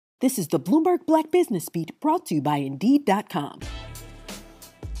This is the Bloomberg Black Business Beat brought to you by Indeed.com.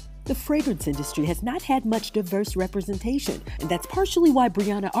 The fragrance industry has not had much diverse representation, and that's partially why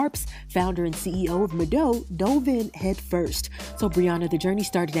Brianna Arps, founder and CEO of Moodeaux, dove in head first. So Brianna, the journey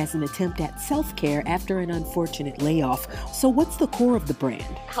started as an attempt at self-care after an unfortunate layoff. So what's the core of the brand?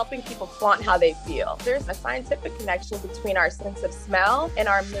 Helping people flaunt how they feel. There's a scientific connection between our sense of smell and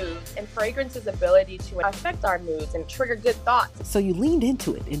our moods, and fragrance's ability to affect our moods and trigger good thoughts. So you leaned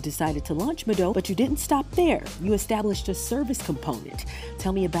into it and decided to launch Moodeaux, but you didn't stop there. You established a service component.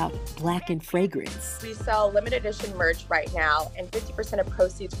 Tell me about Black and Fragrance. We sell limited edition merch right now, and 50% of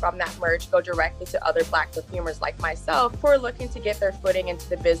proceeds from that merch go directly to other Black perfumers like myself who are looking to get their footing into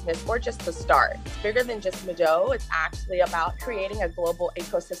the business or just to start. It's bigger than just Moodeaux. It's actually about creating a global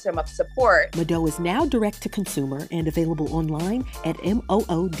ecosystem of support. Moodeaux is now direct to consumer and available online at moodeaux.com.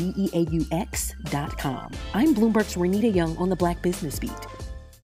 I'm Bloomberg's Renita Young on the Black Business Beat.